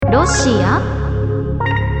Россия,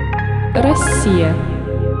 Россия,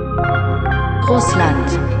 Russland,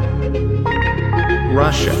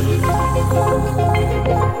 Russia.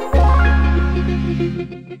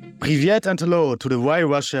 Привет and hello to the Why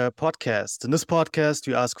Russia podcast. In this podcast,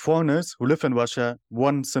 we ask foreigners who live in Russia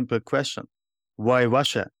one simple question. Why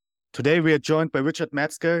Russia? Today, we are joined by Richard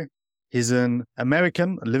Metzger. He's an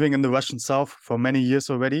American living in the Russian South for many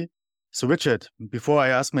years already. So Richard, before I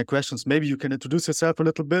ask my questions, maybe you can introduce yourself a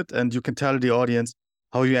little bit and you can tell the audience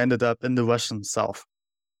how you ended up in the Russian South.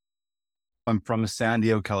 I'm from San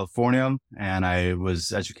Diego, California, and I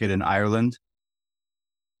was educated in Ireland.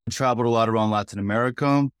 I traveled a lot around Latin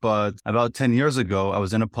America, but about 10 years ago, I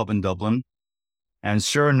was in a pub in Dublin. And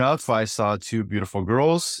sure enough, I saw two beautiful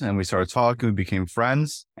girls and we started talking, we became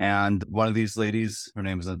friends. And one of these ladies, her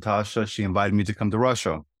name is Natasha, she invited me to come to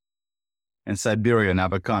Russia in Siberia, in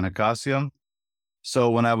Abakan, Acacia. So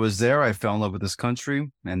when I was there, I fell in love with this country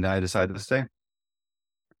and I decided to stay.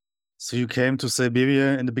 So you came to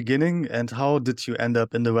Siberia in the beginning, and how did you end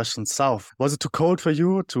up in the Russian South? Was it too cold for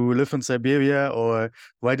you to live in Siberia, or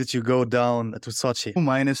why did you go down to Sochi?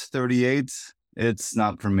 Minus 38, it's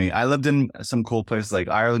not for me. I lived in some cold places, like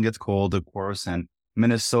Ireland gets cold, of course, and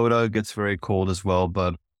Minnesota gets very cold as well,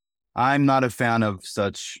 but I'm not a fan of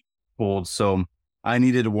such cold, so I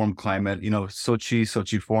needed a warm climate. You know, Sochi,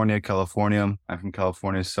 Sochifornia, California. I'm from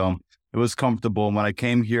California, so it was comfortable. When I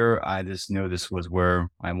came here, I just knew this was where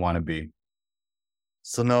I want to be.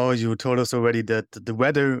 So now you told us already that the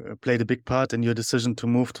weather played a big part in your decision to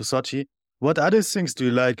move to Sochi. What other things do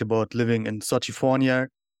you like about living in Sochifornia?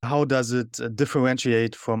 How does it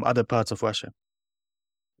differentiate from other parts of Russia?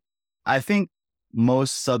 I think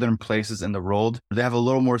most southern places in the world, they have a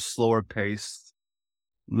little more slower pace,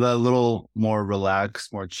 a little more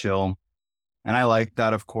relaxed, more chill. And I like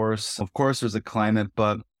that, of course. Of course, there's a climate,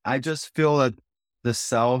 but I just feel that the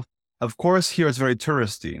South, of course, here it's very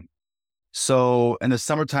touristy. So in the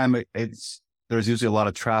summertime, there's usually a lot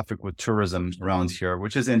of traffic with tourism around here,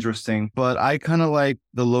 which is interesting. But I kind of like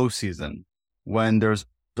the low season when there's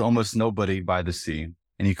almost nobody by the sea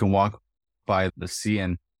and you can walk by the sea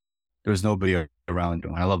and there's nobody around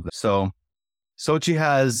you. I love that. So Sochi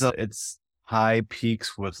has its high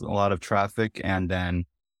peaks with a lot of traffic and then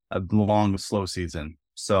a long, slow season.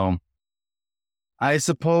 So I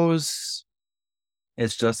suppose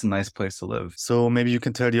it's just a nice place to live. So maybe you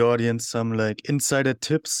can tell the audience some like insider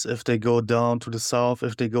tips if they go down to the south,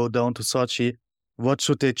 if they go down to Sochi. What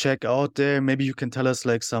should they check out there? Maybe you can tell us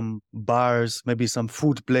like some bars, maybe some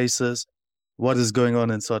food places. What is going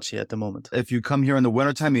on in Sochi at the moment? If you come here in the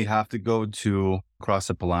wintertime, you have to go to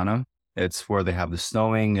Krasopolana. It's where they have the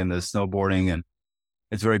snowing and the snowboarding, and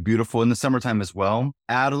it's very beautiful in the summertime as well.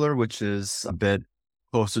 Adler, which is a bit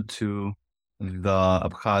closer to the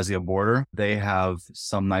Abkhazia border, they have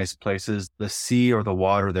some nice places. The sea or the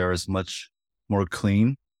water there is much more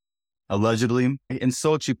clean, allegedly. In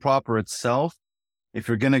Sochi proper itself, if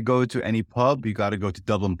you're going to go to any pub, you got to go to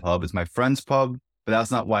Dublin pub. It's my friend's pub, but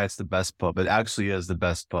that's not why it's the best pub. It actually is the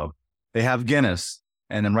best pub. They have Guinness.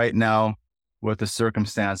 And then right now, with the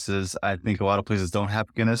circumstances, I think a lot of places don't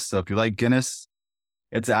have Guinness. So if you like Guinness,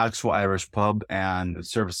 it's an actual Irish pub and the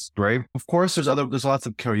service is great. Of course, there's lots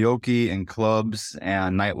of karaoke and clubs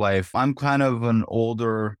and nightlife. I'm kind of an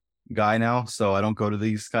older guy now, so I don't go to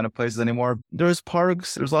these kind of places anymore. There's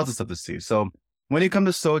parks, there's lots of stuff to see. So when you come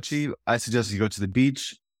to Sochi, I suggest you go to the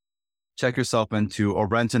beach, check yourself into, or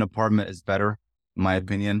rent an apartment is better, in my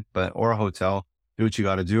opinion, or a hotel. Do what you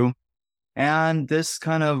got to do. And just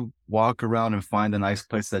kind of walk around and find a nice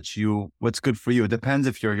place what's good for you. It depends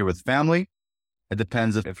if you're here with family. It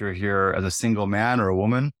depends if you're here as a single man or a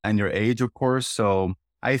woman and your age, of course. So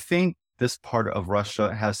I think this part of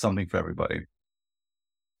Russia has something for everybody.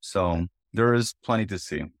 So there is plenty to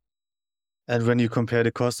see. And when you compare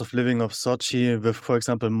the cost of living of Sochi with, for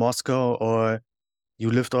example, Moscow, or you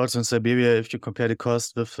lived also in Siberia, if you compare the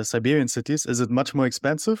cost with the Siberian cities, is it much more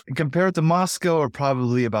expensive? Compared to Moscow, or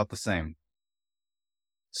probably about the same.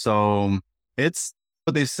 So it's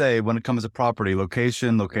what they say when it comes to property: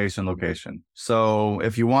 location, location, location. So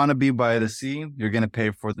if you want to be by the sea, you're going to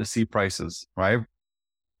pay for the sea prices, right?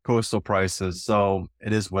 Coastal prices. So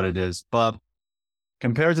it is what it is. But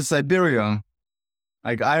compared to Siberia,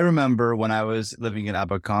 like I remember when I was living in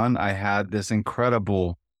Abakan, I had this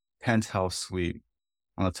incredible penthouse suite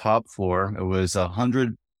on the top floor. It was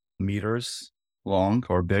 100 meters long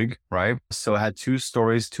or big, right? So it had 2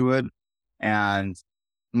 stories to it. And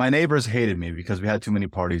my neighbors hated me because we had too many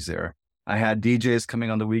parties there. I had DJs coming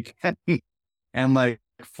on the weekend and like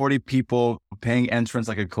 40 people paying entrance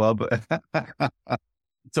like a club.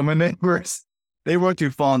 So my neighbors, they weren't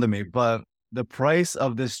too fond of me, but the price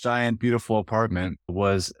of this giant, beautiful apartment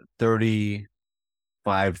was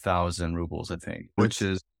 35,000 rubles, I think, which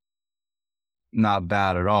is not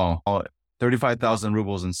bad at all. 35,000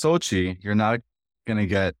 rubles in Sochi, you're not going to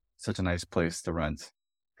get such a nice place to rent.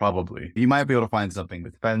 Probably. You might be able to find something.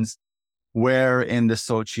 It depends where in the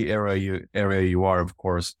Sochi area you are, of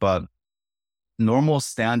course. But normal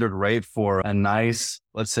standard rate for a nice,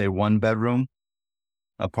 let's say, 1-bedroom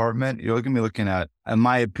apartment, you're going to be looking at, in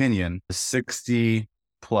my opinion, 60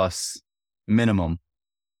 plus minimum.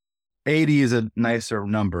 80 is a nicer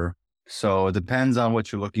number. So it depends on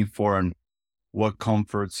what you're looking for and what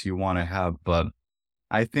comforts you want to have. But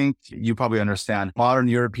I think you probably understand modern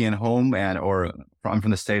European home or I'm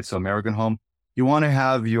from the States, so American home. You want to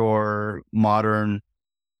have your modern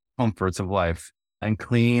comforts of life and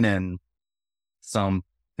clean and something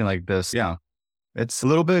like this. Yeah. It's a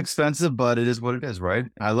little bit expensive, but it is what it is, right?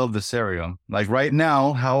 I love this area. Like right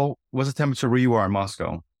now, what's the temperature where you are in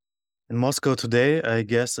Moscow? In Moscow today, I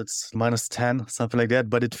guess it's -10, something like that,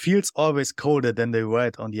 but it feels always colder than they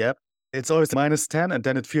write on the app. It's always -10 and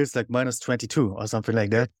then it feels like -22 or something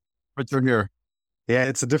like that. But you're here. Yeah,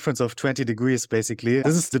 it's a difference of 20 degrees, basically.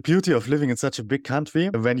 This is the beauty of living in such a big country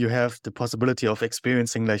when you have the possibility of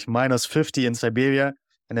experiencing like -50 in Siberia.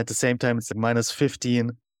 And at the same time, it's like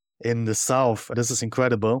 -15 in the south. This is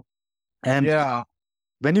incredible. And yeah,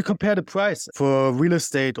 when you compare the price for real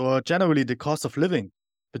estate or generally the cost of living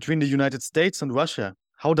between the United States and Russia,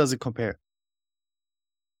 how does it compare?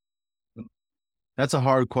 that's a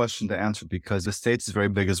hard question to answer because the States is very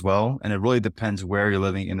big as well. And it really depends where you're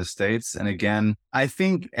living in the States. And again, I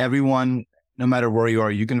think everyone, no matter where you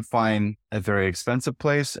are, you can find a very expensive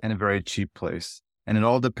place and a very cheap place. And it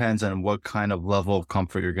all depends on what kind of level of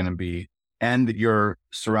comfort you're going to be and your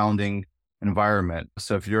surrounding environment.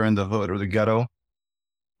 So if you're in the hood or the ghetto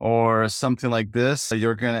or something like this,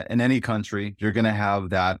 in any country, you're going to have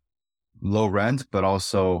that low rent, but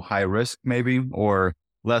also high risk maybe, or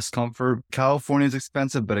less comfort. California is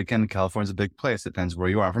expensive, but again, California is a big place. It depends where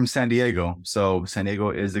you are. I'm from San Diego. So San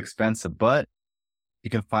Diego is expensive, but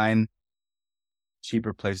you can find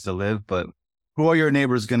cheaper places to live. But who are your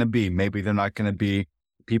neighbors going to be? Maybe they're not going to be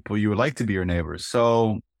people you would like to be your neighbors.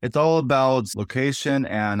 So it's all about location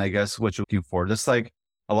and I guess what you're looking for. Just like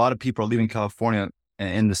a lot of people are leaving California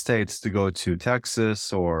in the States to go to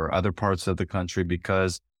Texas or other parts of the country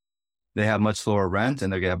because they have much lower rent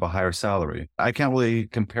and they have a higher salary. I can't really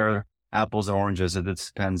compare apples and oranges. It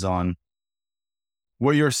depends on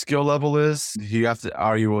what your skill level is.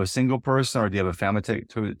 Are you a single person or do you have a family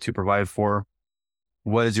to provide for?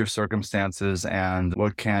 What is your circumstances and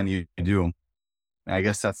what can you do? I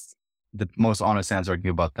guess that's the most honest answer I can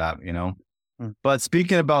give about that, you know? But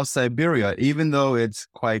speaking about Siberia, even though it's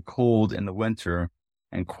quite cold in the winter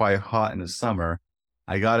and quite hot in the summer,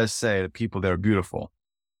 I gotta say the people there are beautiful.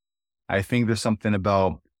 I think there's something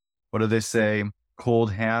about, what do they say?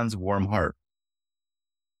 Cold hands, warm heart.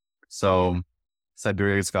 So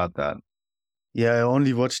Siberia's got that. Yeah, I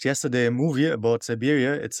only watched yesterday a movie about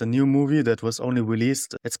Siberia. It's a new movie that was only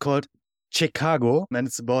released. It's called Chicago, and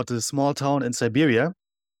it's about a small town in Siberia.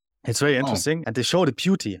 It's very interesting, and they show the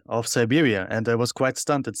beauty of Siberia, and I was quite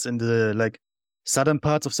stunned. It's in the southern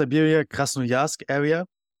parts of Siberia, Krasnoyarsk area,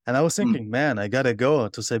 and I was thinking, man, I gotta go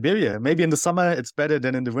to Siberia. Maybe in the summer it's better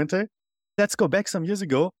than in the winter. Let's go back some years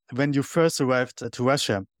ago when you first arrived to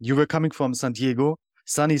Russia. You were coming from San Diego,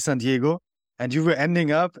 sunny San Diego, and you were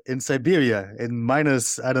ending up in Siberia in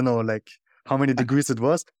minus, I don't know, how many degrees it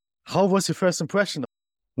was. How was your first impression?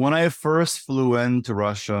 When I first flew into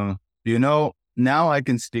Russia, now I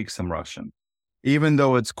can speak some Russian, even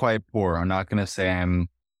though it's quite poor. I'm not going to say I'm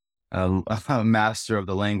a master of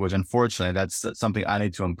the language. Unfortunately, that's something I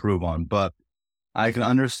need to improve on, but I can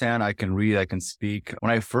understand, I can read, I can speak.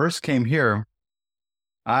 When I first came here,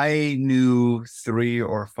 I knew 3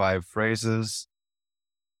 or 5 phrases,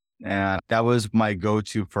 and that was my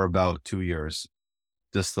go-to for about 2 years.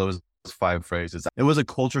 Just those 5 phrases. It was a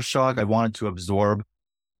culture shock. I wanted to absorb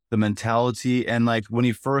the mentality. And when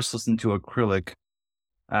you first listen to acrylic,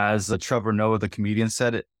 as Trevor Noah, the comedian,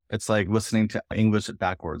 said, it's like listening to English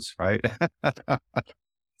backwards, right?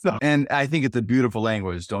 And I think it's a beautiful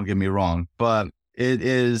language, don't get me wrong, but it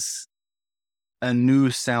is a new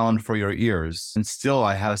sound for your ears. And still,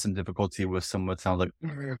 I have some difficulty with some what sounds like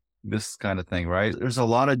this kind of thing, right? There's a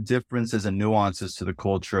lot of differences and nuances to the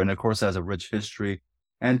culture. And of course, it has a rich history.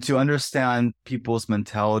 And to understand people's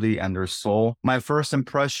mentality and their soul, my first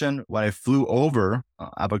impression when I flew over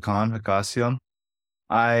Abakan, Acacia,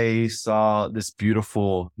 I saw this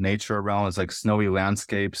beautiful nature around. It's like snowy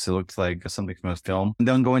landscapes. It looked like something from a film. And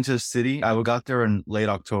then going to the city, I got there in late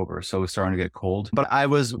October, so it was starting to get cold. But I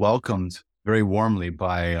was welcomed very warmly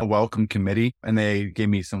by a welcome committee. And they gave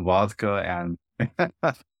me some vodka and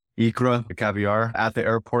ikra, caviar at the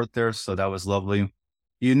airport there. So that was lovely.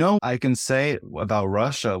 I can say about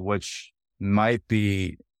Russia, which might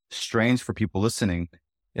be strange for people listening,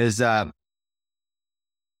 is that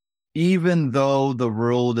even though the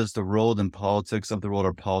world is the world and politics of the world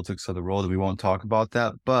are politics of the world, we won't talk about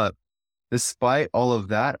that. But despite all of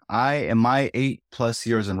that, in my 8+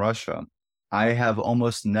 years in Russia, I have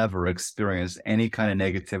almost never experienced any kind of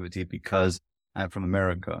negativity because I'm from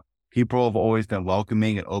America. People have always been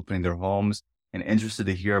welcoming and opening their homes and interested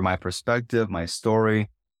to hear my perspective, my story.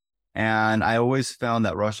 And I always found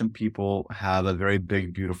that Russian people have a very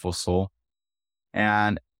big, beautiful soul.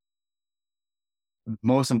 And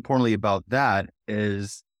most importantly about that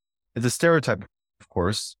is it's a stereotype, of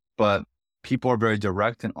course, but people are very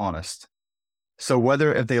direct and honest. So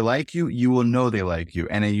if they like you, you will know they like you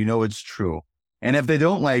and you know it's true. And if they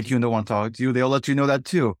don't like you and don't want to talk to you, they'll let you know that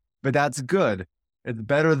too. But that's good. It's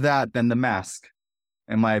better that than the mask,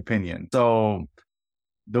 in my opinion. So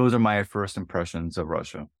those are my first impressions of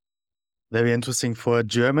Russia. Very interesting. For a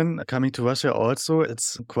German coming to Russia also,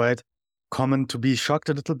 it's quite common to be shocked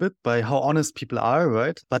a little bit by how honest people are,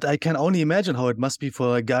 right? But I can only imagine how it must be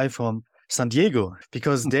for a guy from San Diego,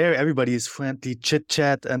 because there everybody is friendly,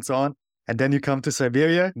 chit-chat and so on. And then you come to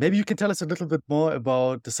Siberia. Maybe you can tell us a little bit more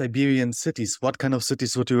about the Siberian cities. What kind of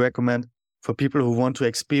cities would you recommend for people who want to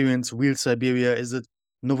experience real Siberia? Is it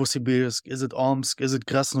Novosibirsk? Is it Omsk? Is it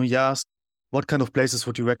Krasnoyarsk? What kind of places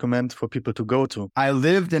would you recommend for people to go to? I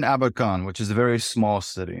lived in Abakan, which is a very small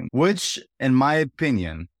city, which, in my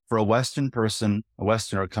opinion, for a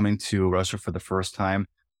Westerner coming to Russia for the first time,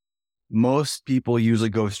 most people usually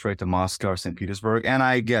go straight to Moscow or St. Petersburg. And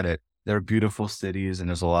I get it. They're beautiful cities and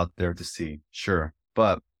there's a lot there to see. Sure.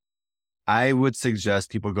 But I would suggest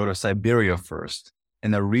people go to Siberia first.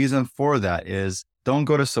 And the reason for that is don't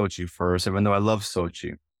go to Sochi first, even though I love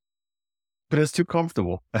Sochi. But it's too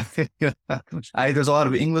comfortable. There's a lot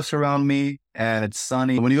of English around me and it's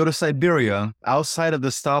sunny. When you go to Siberia, outside of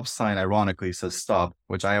the stop sign, ironically, says stop,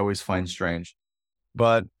 which I always find strange.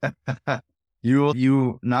 But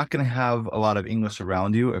you're not going to have a lot of English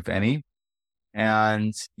around you, if any.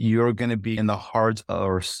 And you're going to be in the heart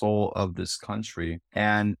or soul of this country.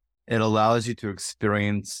 And it allows you to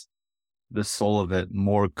experience the soul of it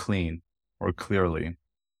more clearly.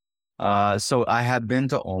 So I have been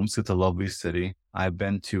to Omsk. It's a lovely city. I've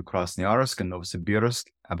been to Krasnoyarsk and Novosibirsk,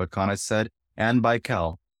 Abakan, I said, and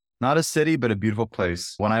Baikal. Not a city, but a beautiful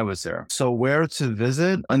place when I was there. So where to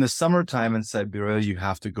visit? In the summertime in Siberia, you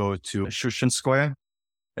have to go to Shushenskoye.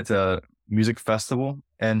 It's a music festival.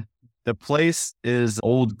 And the place is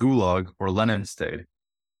old Gulag where Lenin stayed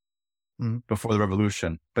before the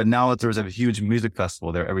revolution. But now there's a huge music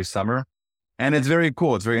festival there every summer. And it's very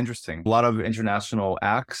cool. It's very interesting. A lot of international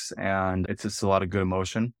acts and it's just a lot of good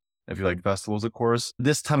emotion. If you like festivals, of course.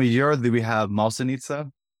 This time of year, we have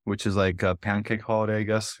Malsenitsa, which is like a pancake holiday, I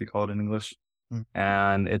guess we call it in English.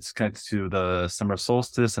 And it's connected to the summer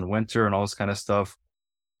solstice and winter and all this kind of stuff.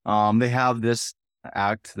 They have this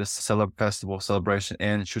festival celebration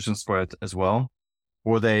in Shushenskoye as well,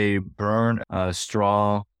 where they burn a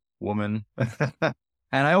straw woman. And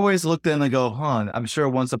I always looked in and go, I'm sure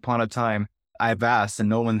once upon a time I've asked and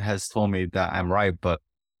no one has told me that I'm right. But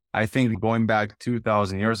I think going back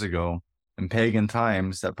 2,000 years ago in pagan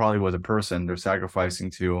times, that probably was a person they're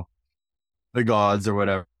sacrificing to the gods or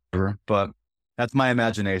whatever. But that's my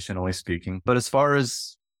imagination only speaking. But as far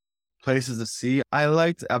as places to see, I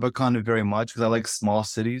liked Abakan very much because I like small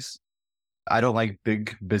cities. I don't like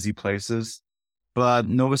big, busy places. But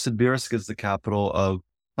Novosibirsk is the capital of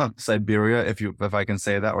Siberia, if I can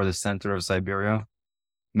say that, or the center of Siberia.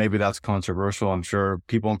 Maybe that's controversial. I'm sure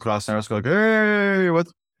people in Krasnoyarsk are like, hey, what?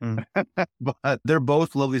 But they're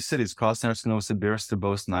both lovely cities. Krasnoyarsk and Novosibirsk, they're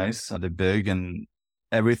both nice. They're big and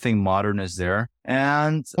everything modern is there.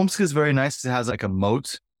 And Omsk is very nice. It has like a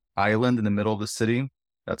moat island in the middle of the city.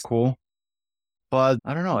 That's cool. But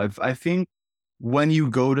I don't know. I think when you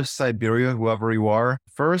go to Siberia, whoever you are,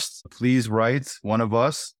 first, please write one of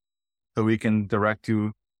us so we can direct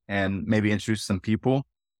you and maybe introduce some people.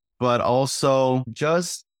 But also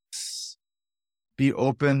just be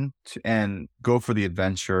open to and go for the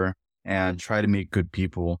adventure and try to meet good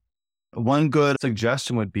people. One good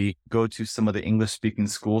suggestion would be go to some of the English speaking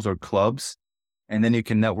schools or clubs, and then you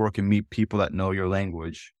can network and meet people that know your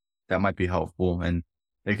language. That might be helpful. And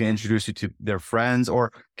they can introduce you to their friends,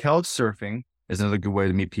 or couch surfing is another good way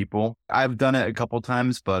to meet people. I've done it a couple of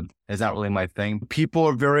times, but it's not really my thing. People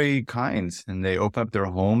are very kind and they open up their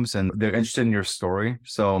homes and they're interested in your story.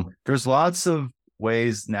 So there's lots of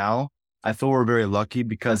ways now I feel we're very lucky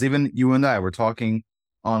because even you and I were talking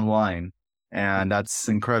online, and that's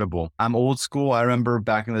incredible. I'm old school. I remember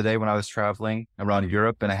back in the day when I was traveling around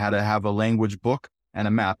Europe and I had to have a language book and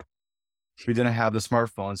a map. We didn't have the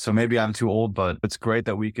smartphone. So maybe I'm too old, but it's great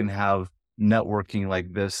that we can have networking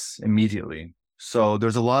like this immediately. So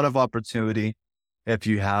there's a lot of opportunity if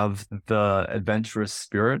you have the adventurous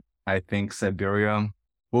spirit. I think Siberia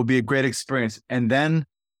will be a great experience. And then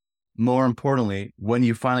more importantly, when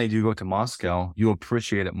you finally do go to Moscow, you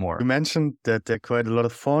appreciate it more. You mentioned that there are quite a lot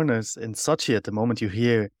of foreigners in Sochi at the moment. You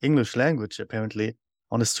hear English language apparently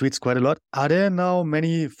on the streets quite a lot. Are there now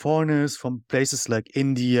many foreigners from places like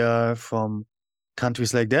India, from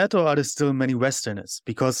countries like that, or are there still many Westerners?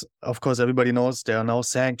 Because, of course, everybody knows there are now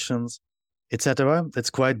sanctions, etc. It's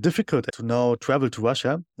quite difficult to now travel to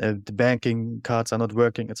Russia. The banking cards are not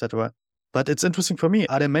working, etc. But it's interesting for me.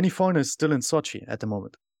 Are there many foreigners still in Sochi at the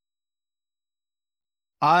moment?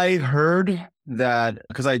 I heard that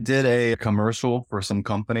because I did a commercial for some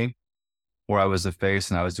company where I was the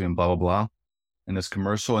face and I was doing blah, blah, blah in this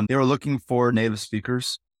commercial. And they were looking for native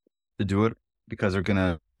speakers to do it because they're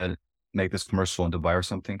going to make this commercial in Dubai or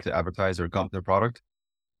something to advertise their product.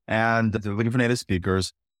 And they're looking for native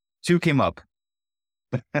speakers. Two came up,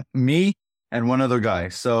 me and one other guy.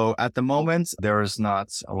 So at the moment, there is not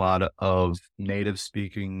a lot of native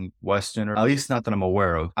speaking Westerner, at least not that I'm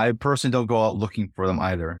aware of. I personally don't go out looking for them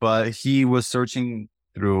either, but he was searching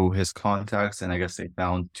through his contacts and I guess they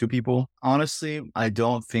found two people. Honestly, I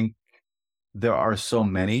don't think there are so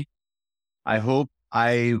many. I hope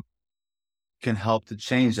I can help to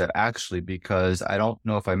change that actually, because I don't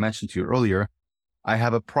know if I mentioned to you earlier, I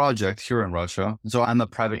have a project here in Russia. So I'm a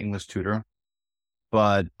private English tutor.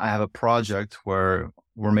 But I have a project where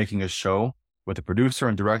we're making a show with a producer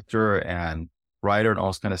and director and writer and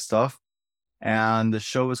all this kind of stuff. And the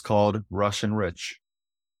show is called Russian Rich.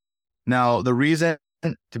 Now, the reason,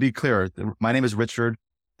 to be clear, my name is Richard.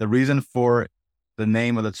 The reason for the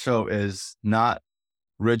name of the show is not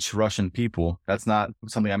rich Russian people. That's not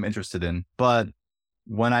something I'm interested in. But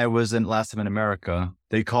when I was last time in America,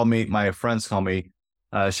 my friends call me,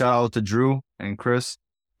 shout out to Drew and Chris.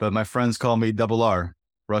 But my friends call me Double R,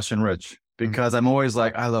 Russian Rich, because I'm always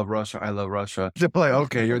like, I love Russia. I love Russia. They're like,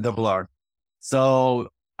 okay, you're Double R. So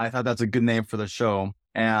I thought that's a good name for the show.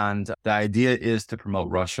 And the idea is to promote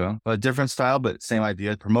Russia, a different style, but same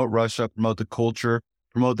idea. Promote Russia, promote the culture,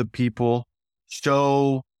 promote the people,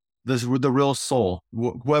 show the real soul,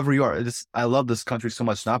 whoever you are. I love this country so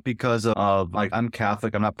much, not because of like, I'm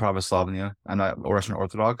Catholic, I'm not Pravoslavnia, I'm not Russian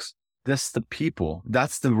Orthodox. The people.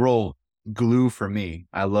 That's the role. Glue for me.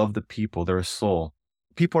 I love the people, their soul.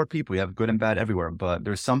 People are people. You have good and bad everywhere. But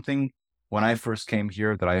there's something when I first came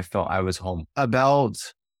here that I felt I was home. About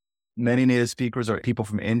many native speakers or people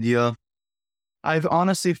from India, I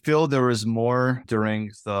honestly feel there was more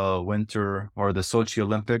during the winter or the Sochi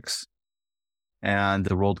Olympics and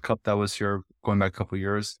the World Cup that was here going back a couple of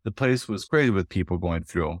years. The place was crazy with people going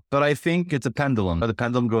through. But I think it's a pendulum. The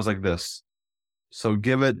pendulum goes like this. So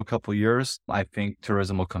give it a couple of years. I think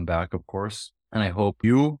tourism will come back, of course. And I hope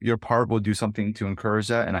your part will do something to encourage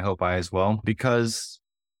that. And I hope I as well, because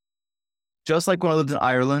just like when I lived in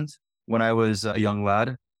Ireland, when I was a young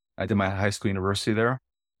lad, I did my high school university there.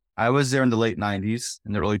 I was there in the late 90s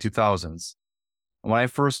and the early 2000s. When I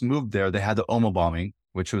first moved there, they had the Oma bombing,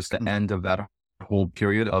 which was the end of that whole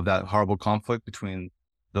period of that horrible conflict between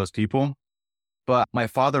those people. But my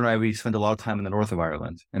father and I, we spent a lot of time in the north of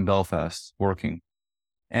Ireland, in Belfast, working.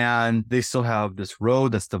 And they still have this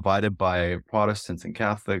road that's divided by Protestants and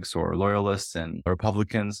Catholics or loyalists and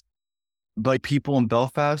Republicans. But people in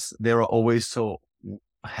Belfast, they were always so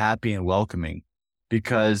happy and welcoming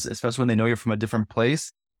because, especially when they know you're from a different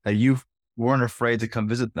place, that you weren't afraid to come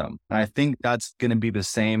visit them. And I think that's going to be the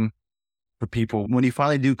same for people. When you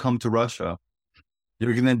finally do come to Russia,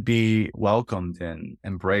 you're going to be welcomed and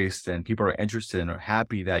embraced, and people are interested and are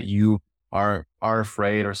happy that you are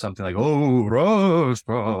afraid or something like, oh,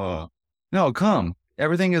 Russia. No, come.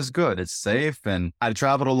 Everything is good. It's safe. And I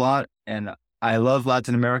traveled a lot and I love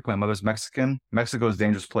Latin America. My mother's Mexican. Mexico is a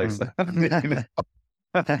dangerous place.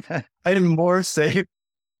 I am more safe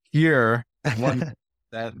here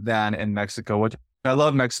than in Mexico, which I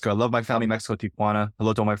love Mexico. I love my family, Mexico, Tijuana.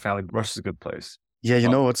 Hello to all my family. Russia's a good place. Yeah, you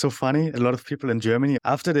know what's so funny? A lot of people in Germany,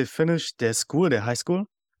 after they finish their high school,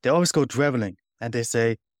 they always go traveling. And they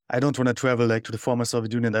say, I don't want to travel like to the former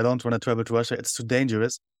Soviet Union. I don't want to travel to Russia. It's too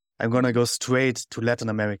dangerous. I'm going to go straight to Latin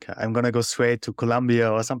America. I'm going to go straight to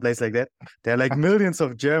Colombia or someplace like that. There are like millions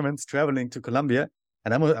of Germans traveling to Colombia.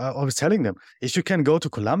 And I was telling them, if you can go to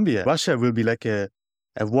Colombia, Russia will be like a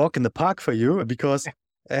walk in the park for you, because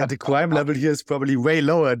And the crime level here is probably way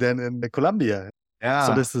lower than in Colombia. Yeah.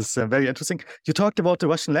 So this is very interesting. You talked about the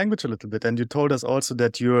Russian language a little bit, and you told us also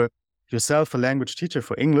that you're yourself a language teacher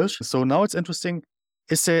for English. So now it's interesting.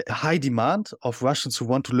 Is there a high demand of Russians who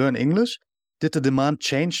want to learn English? Did the demand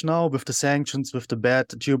change now with the sanctions, with the bad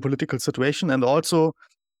geopolitical situation? And also,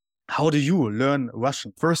 how do you learn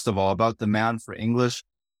Russian? First of all, about demand for English,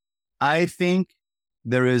 I think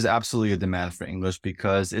there is absolutely a demand for English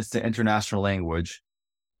because it's the international language.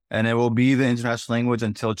 And it will be the international language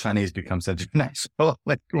until Chinese becomes international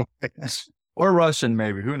language. Or Russian,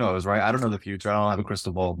 maybe. Who knows, right? I don't know the future. I don't have a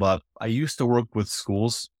crystal ball. But I used to work with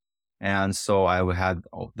schools. And so I had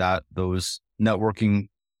those networking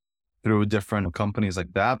through different companies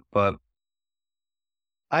like that. But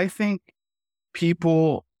I think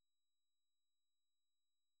people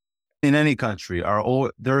in any country you're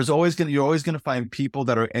always going to find people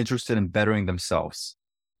that are interested in bettering themselves,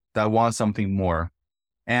 that want something more.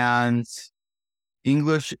 And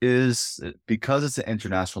English is, because it's an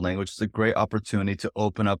international language, it's a great opportunity to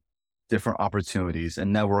open up different opportunities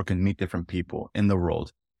and network and meet different people in the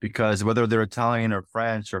world. Because whether they're Italian or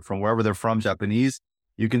French or from wherever they're from, Japanese,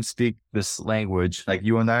 you can speak this language like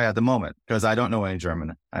you and I at the moment. Because I don't know any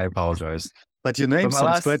German. I apologize. But your name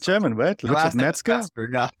sounds quite German, right? Richard Metzger?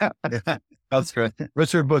 No. That's right.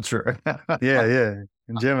 Richard Butcher. Yeah.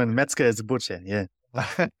 In German, Metzger is a butcher. Yeah.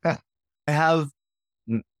 I have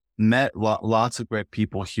met lots of great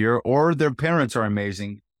people here, or their parents are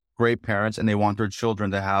amazing, great parents, and they want their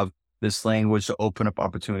children to have this language to open up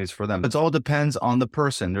opportunities for them. It all depends on the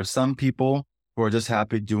person. There's some people who are just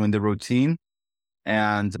happy doing the routine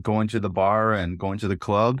and going to the bar and going to the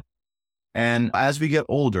club. And as we get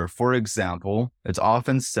older, for example, it's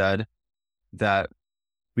often said that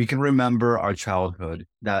we can remember our childhood,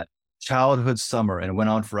 that childhood summer, and it went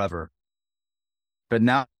on forever. But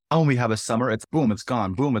now when we have a summer, it's boom, it's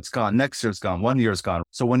gone, boom, it's gone. Next year's gone, 1 year's gone.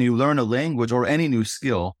 So when you learn a language or any new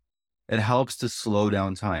skill, it helps to slow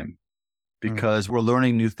down time because we're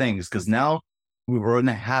learning new things. Because now we're in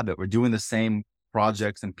a habit, we're doing the same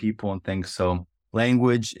projects and people and things. So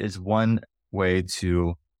language is one way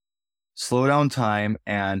to slow down time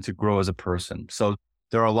and to grow as a person. So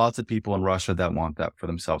there are lots of people in Russia that want that for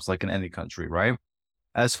themselves, like in any country, right?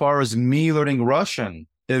 As far as me learning Russian,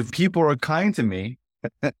 if people are kind to me,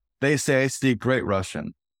 they say I speak great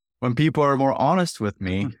Russian. When people are more honest with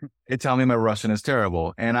me, they tell me my Russian is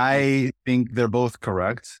terrible. And I think they're both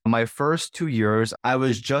correct. My first 2 years, I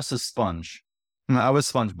was just a sponge. I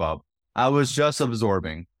was SpongeBob. I was just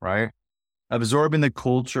absorbing, right? Absorbing the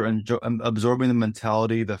culture and absorbing the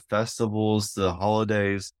mentality, the festivals, the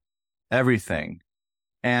holidays, everything.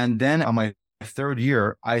 And then on my third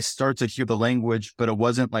year, I started to hear the language, but it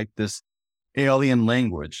wasn't like this alien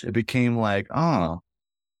language. It became like,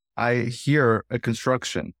 I hear a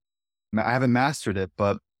construction. I haven't mastered it,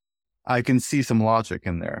 but I can see some logic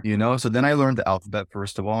in there, So then I learned the alphabet,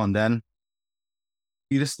 first of all, and then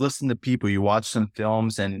you just listen to people, you watch some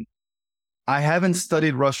films, and I haven't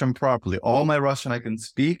studied Russian properly. All my Russian I can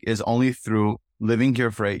speak is only through living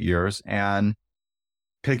here for 8 years and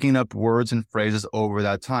picking up words and phrases over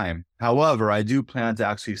that time. However, I do plan to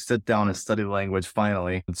actually sit down and study the language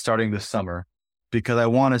finally, starting this summer, because I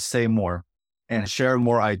want to say more and share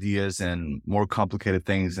more ideas and more complicated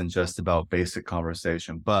things than just about basic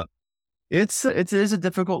conversation. But it is a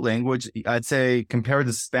difficult language. I'd say compared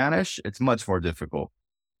to Spanish, it's much more difficult.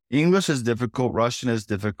 English is difficult. Russian is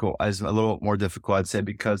difficult, is a little more difficult, I'd say,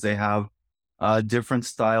 because they have a different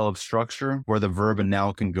style of structure where the verb and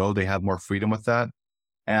noun can go. They have more freedom with that.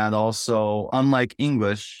 And also, unlike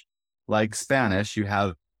English, like Spanish, you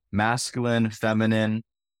have masculine, feminine.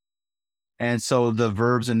 And so the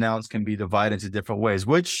verbs and nouns can be divided into different ways,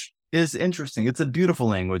 which is interesting. It's a beautiful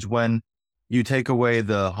language when you take away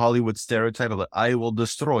the Hollywood stereotype of like, I will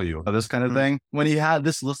destroy you, this kind of thing. When you have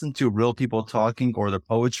this, listen to real people talking or the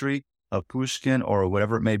poetry of Pushkin or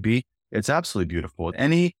whatever it may be, it's absolutely beautiful.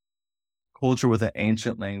 Any culture with an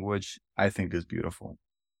ancient language, I think, is beautiful.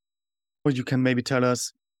 You can maybe tell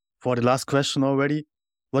us, for the last question already,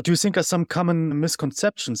 what do you think are some common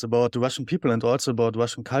misconceptions about the Russian people and also about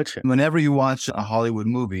Russian culture? Whenever you watch a Hollywood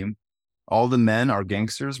movie, all the men are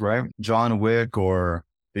gangsters, right? John Wick or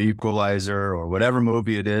The Equalizer or whatever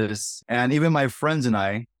movie it is. And even my friends and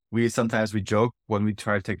I, we joke when we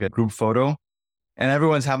try to take a group photo and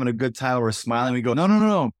everyone's having a good time. We're smiling. We go,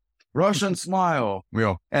 no. Russian smile.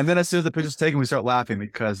 Real. And then as soon as the picture's taken, we start laughing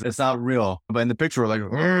because it's not real. But in the picture, we're like,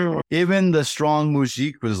 "Rrr." Even the strong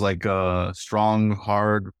mujik was like a strong,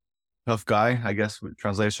 hard, tough guy, I guess, with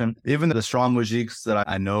translation. Even the strong mujiks that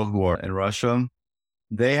I know who are in Russia,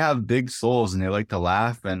 they have big souls and they like to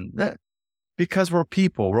laugh. And because we're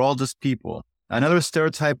people. We're all just people. Another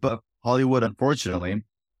stereotype of Hollywood, unfortunately,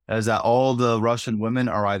 is that all the Russian women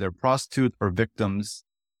are either prostitutes or victims,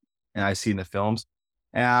 and I see in the films.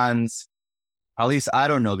 And at least I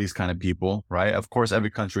don't know these kind of people, right? Of course,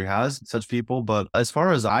 every country has such people, but as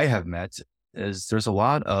far as I have met, there's a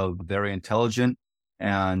lot of very intelligent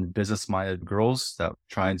and business-minded girls that are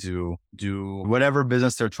trying to do whatever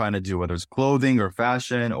business they're trying to do, whether it's clothing or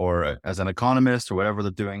fashion or as an economist or whatever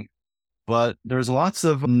they're doing. But there's lots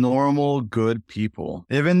of normal, good people.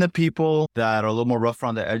 Even the people that are a little more rough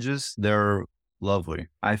around the edges, they're lovely.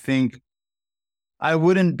 I think I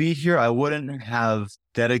wouldn't be here. I wouldn't have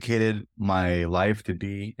dedicated my life to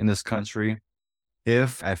be in this country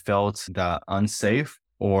if I felt that unsafe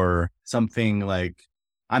or something like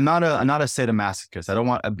I'm not a sadomasochist. I don't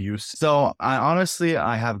want abuse. So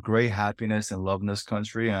I have great happiness and love in this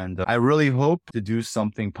country. And I really hope to do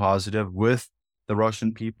something positive with the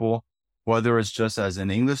Russian people, whether it's just as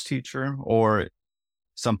an English teacher or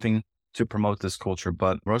something to promote this culture.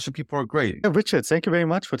 But Russian people are great. Yeah, Richard, thank you very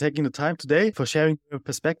much for taking the time today, for sharing your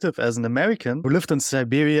perspective as an American who lived in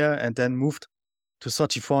Siberia and then moved to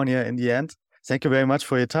Sochifornia in the end. Thank you very much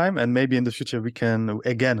for your time. And maybe in the future, we can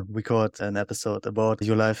again record an episode about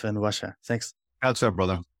your life in Russia. Thanks. That's it,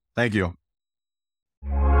 brother. Thank you.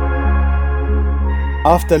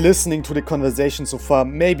 After listening to the conversation so far,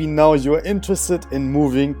 maybe now you're interested in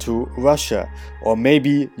moving to Russia. Or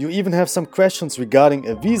maybe you even have some questions regarding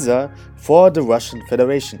a visa for the Russian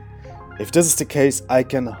Federation. If this is the case, I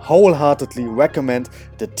can wholeheartedly recommend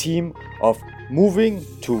the team of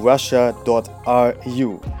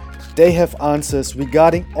movingtorussia.ru. They have answers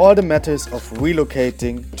regarding all the matters of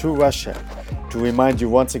relocating to Russia. To remind you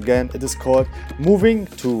once again, it is called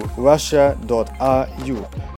movingtorussia.ru.